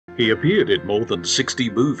He appeared in more than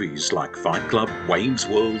 60 movies like Fight Club, Wayne's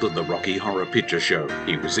World and the Rocky Horror Picture Show.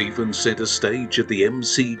 He was even centre stage at the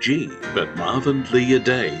MCG. But Marvin Lee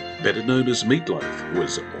Aday, better known as Meatloaf,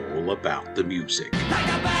 was all about the music.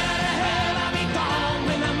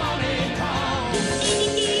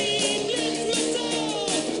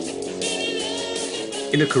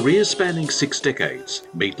 In a career spanning 6 decades,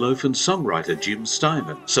 Meatloaf and songwriter Jim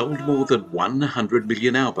Steinman sold more than 100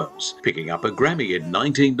 million albums, picking up a Grammy in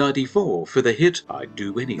 1994 for the hit I'd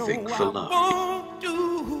Do Anything for Love.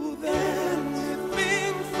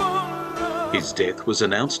 His death was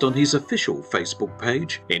announced on his official Facebook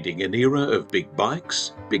page, ending an era of big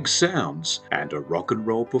bikes, big sounds, and a rock and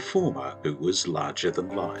roll performer who was larger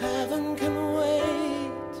than life.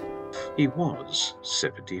 He was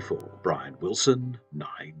 74. Brian Wilson, 9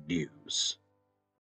 News.